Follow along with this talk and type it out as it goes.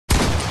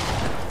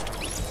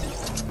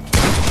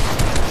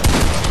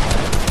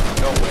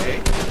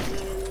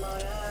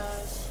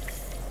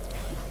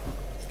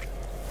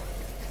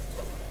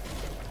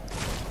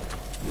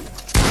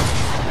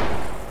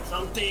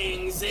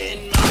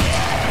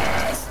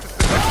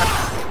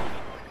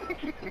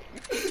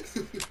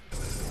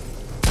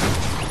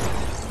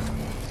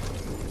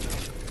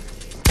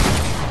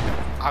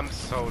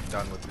so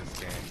done with this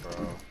game,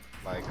 bro.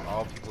 Like,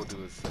 all people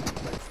do is sit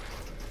and like.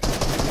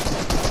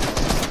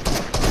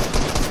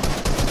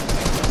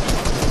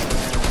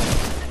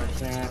 I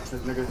can't,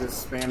 this nigga's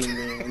just spamming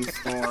me in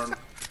Storm.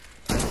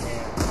 I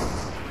can't.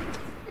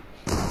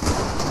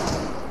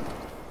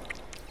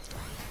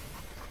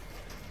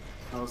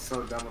 That was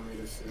so dumb of me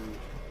to shoot.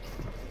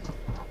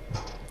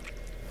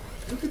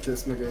 Look at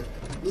this nigga.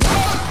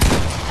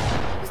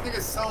 This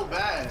nigga's so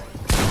bad.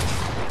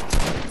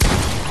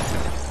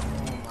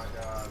 Oh my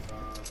god, bro.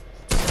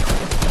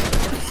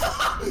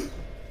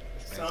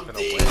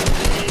 Something in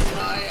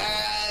my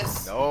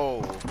ass.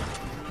 No.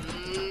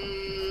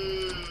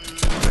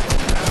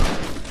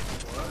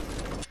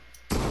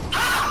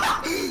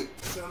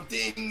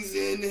 Something's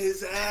in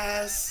his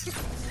ass.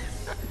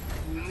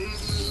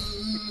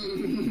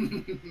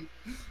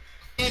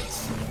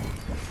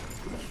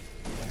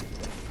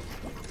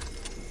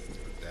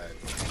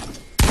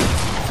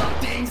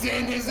 Something's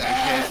in his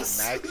ass.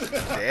 Max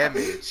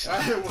damage.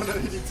 I hit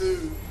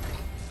 182.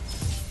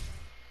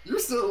 You're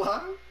still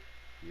alive?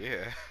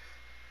 Yeah.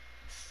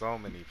 So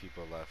many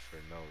people left for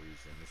no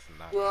reason. This is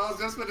not. Well, I was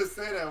just gonna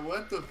say that.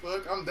 What the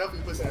fuck? I'm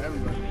definitely pushing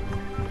everybody.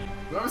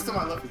 Whoever's to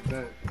my left is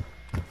dead.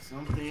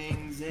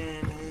 Something's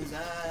in his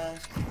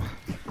ass.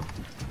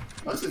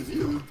 That's just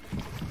you.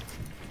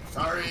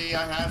 Sorry,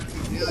 I have to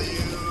kill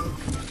you.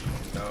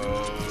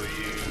 No,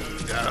 you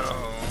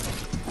don't.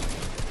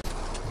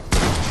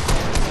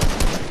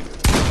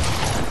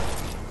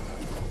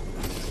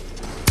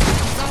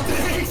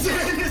 Something's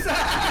in his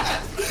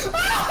ass.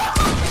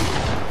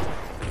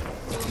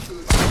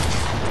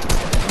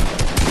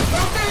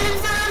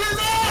 Something's in his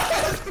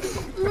ass.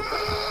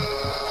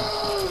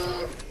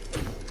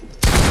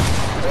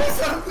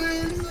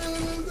 Something's in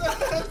his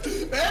ass.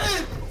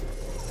 Hey!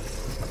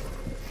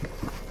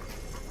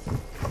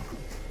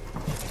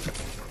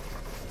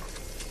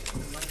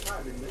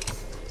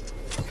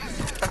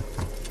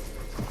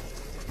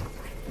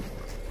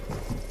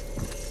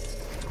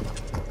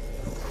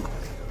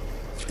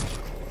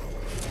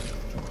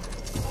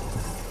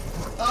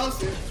 Oh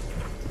shit.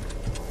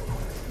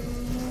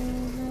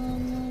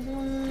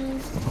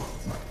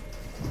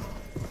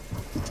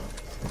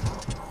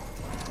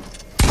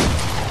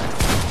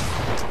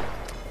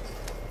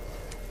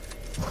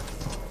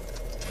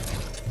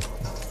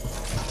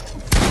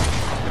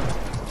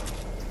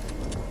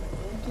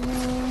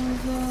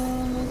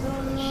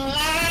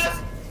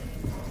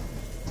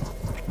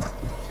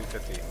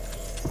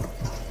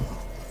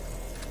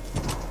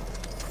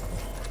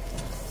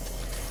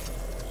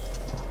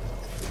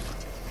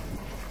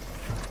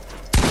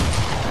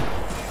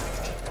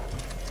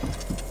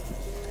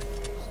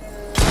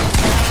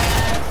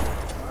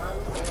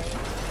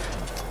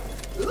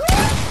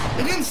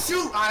 It didn't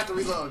shoot! I have to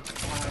reload.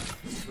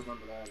 Just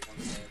remember that.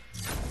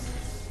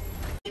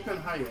 Keep him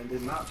higher and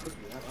did not push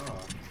me at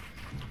all.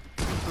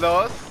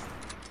 Close.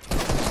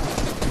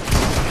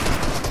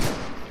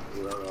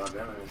 Ooh, that was a lot of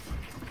damage.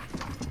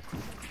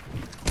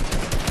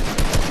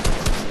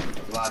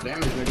 That's a lot of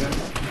damage, nigga.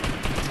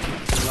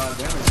 That's a lot of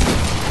damage.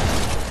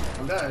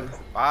 I'm dead.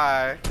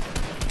 Bye.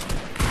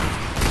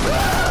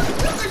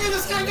 This nigga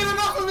just can't get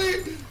enough of me!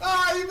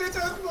 Ah, you bitch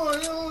ass boy!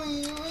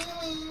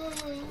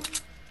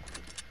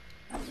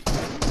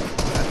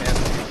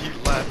 He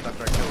left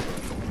after I killed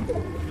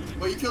him.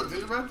 Wait, you killed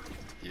Gingerbread?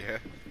 Yeah.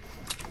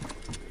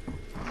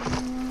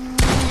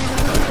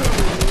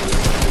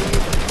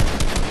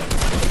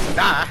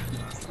 Nah.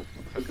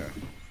 Okay.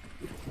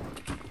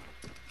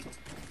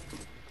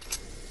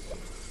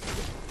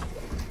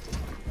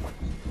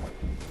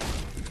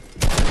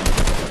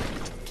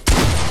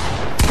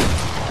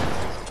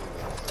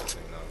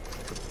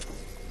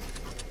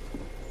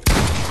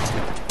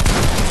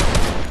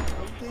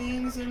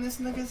 Something's in this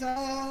nigga's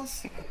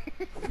ass.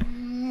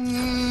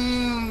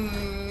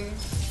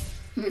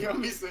 You got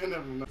me saying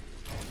that from now.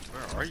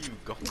 Where are you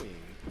going?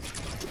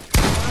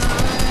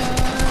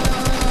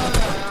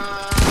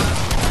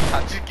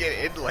 How'd you get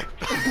in like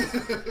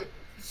that?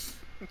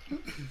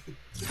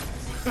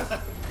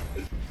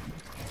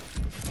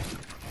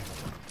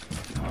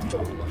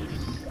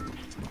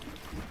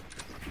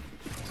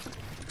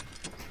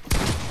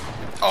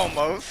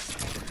 Almost.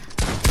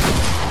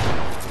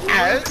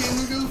 As?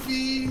 King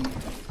Goofy.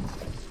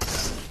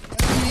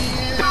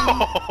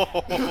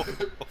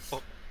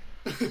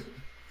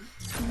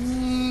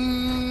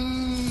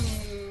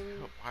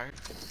 Why?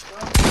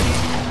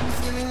 Something's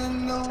in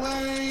the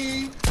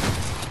way.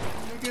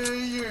 Nigga,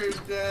 you're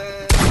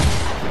dead.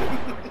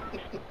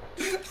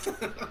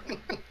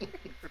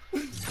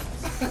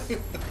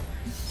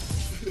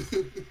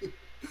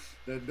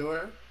 That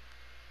door?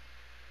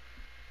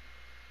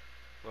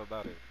 What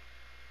about it?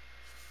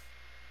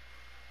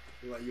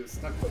 Like you were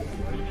stuck with it,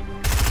 right?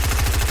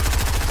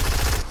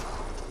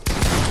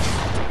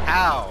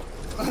 How?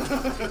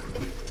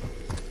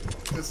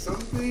 Cause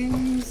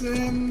something's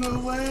in the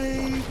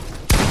way.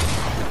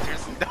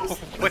 There's no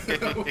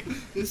way.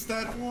 It's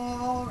that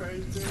wall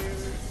right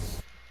there.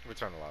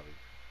 Return to lobby.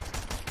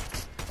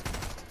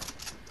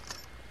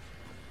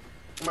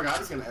 Oh my god,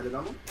 he's gonna edit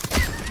on him.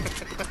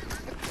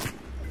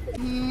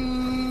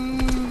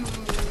 Mm.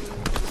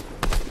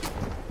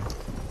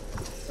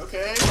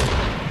 Okay.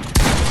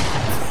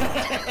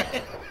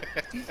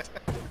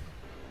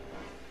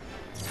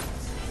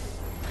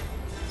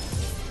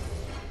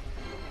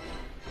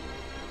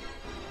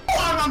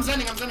 I'm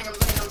sending. I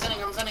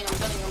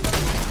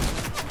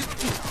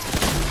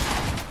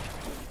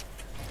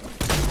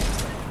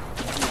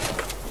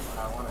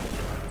wanna.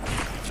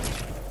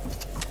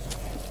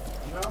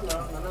 No,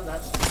 none of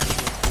that shit.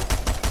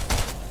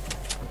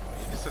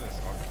 You just didn't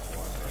spawn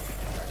before, bro.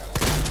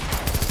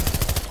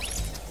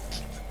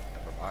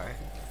 Never mind.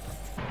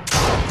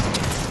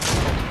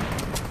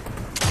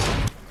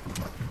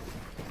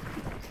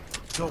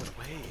 No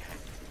way.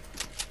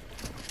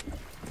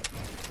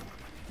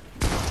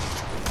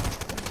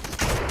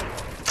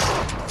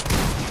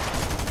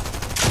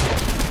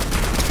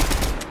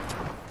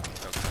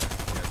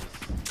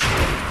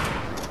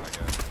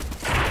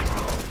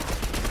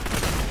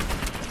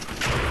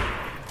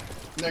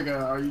 Nigga,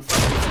 are you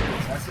fucking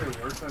serious? That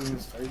shit works on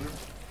his favor?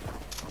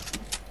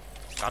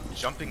 Stop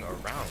jumping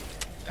around.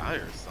 Die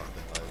or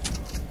something, like.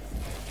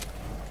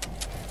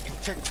 You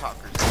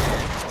TikTokers.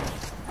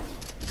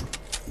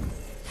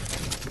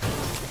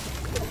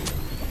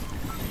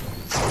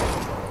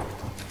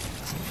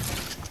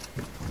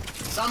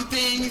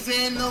 Something's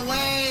in the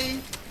way.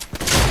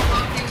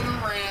 Fucking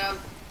ramp.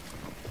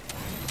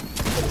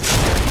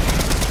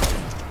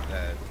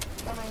 Dead.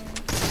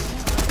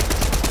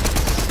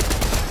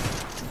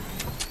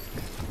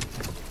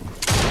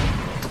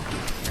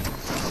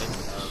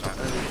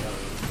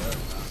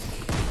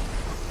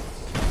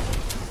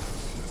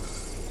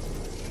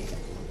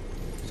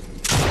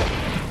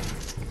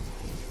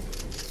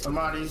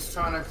 Somebody's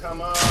trying to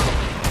come up.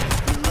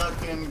 You're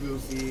looking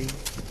goofy.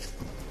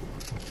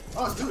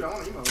 Oh, it's dude, I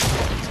want to emote.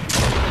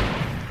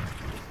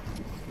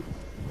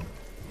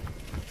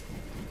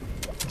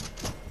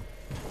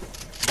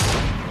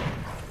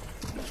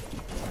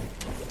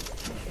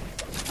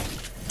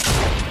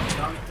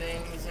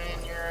 Something's in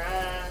your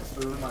ass.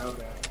 Ooh, my old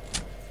dad.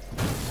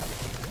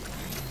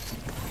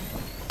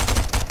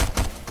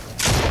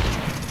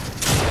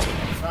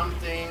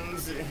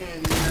 Something's in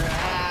your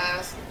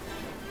ass.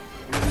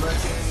 You're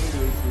looking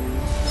goofy.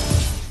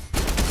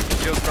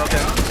 Feels broken.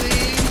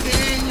 Something's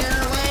in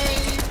your way.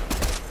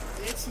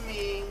 It's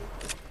me.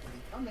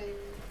 I'm coming.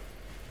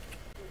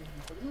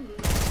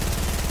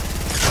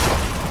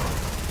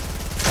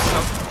 So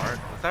smart.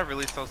 Was that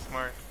really so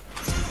smart?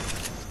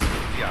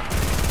 Yeah.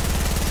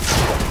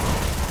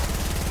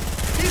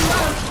 He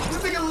left!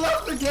 This nigga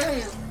left the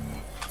game!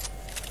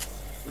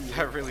 Was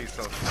that really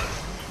so smart?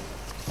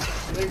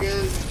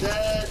 Nigga's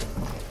dead.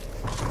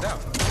 No.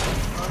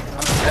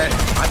 I'm dead.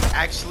 I'm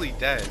actually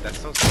dead. That's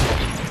so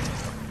stupid.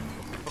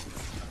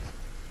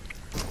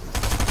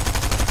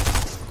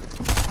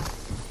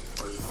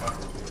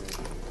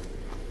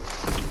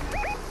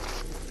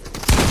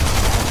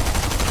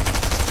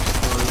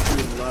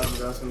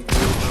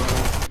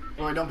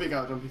 Oh, wait, don't peek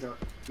out,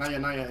 Not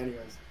yet,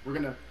 anyways. We're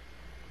gonna...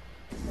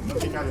 Don't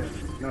peek out yet.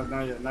 No,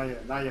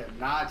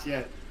 not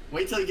yet.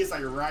 Wait till he gets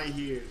like right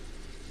here.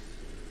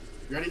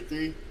 Ready?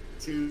 3,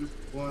 2,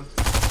 1. Hit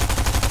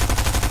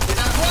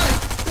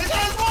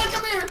that boy!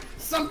 Come here!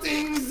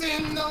 Something's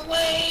in the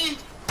way!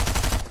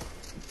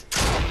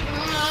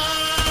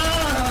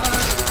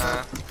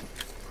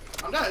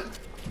 I'm dead.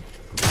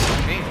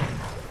 Me?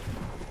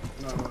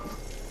 No.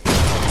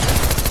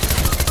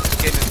 This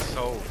game is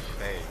so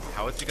fake.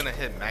 How is he gonna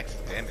hit max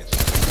damage?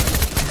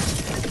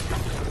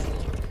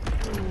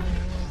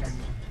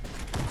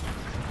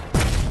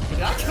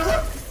 Did I kill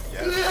him?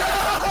 Yes.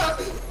 Yeah!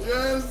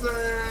 Yes,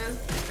 sir!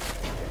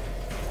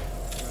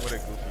 What a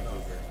goofy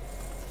goober.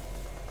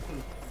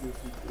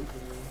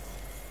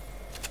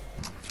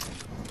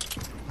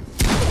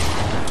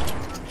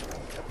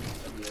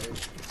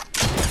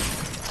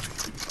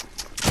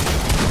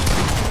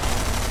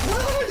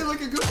 Whoa, you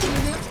looking goofy,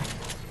 nigga?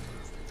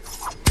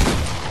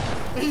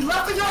 He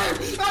left the game!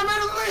 I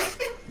made him leave!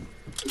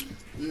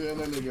 Yeah,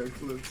 that nigga got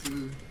clipped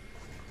too.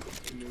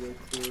 That nigga got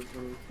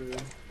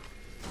clipped.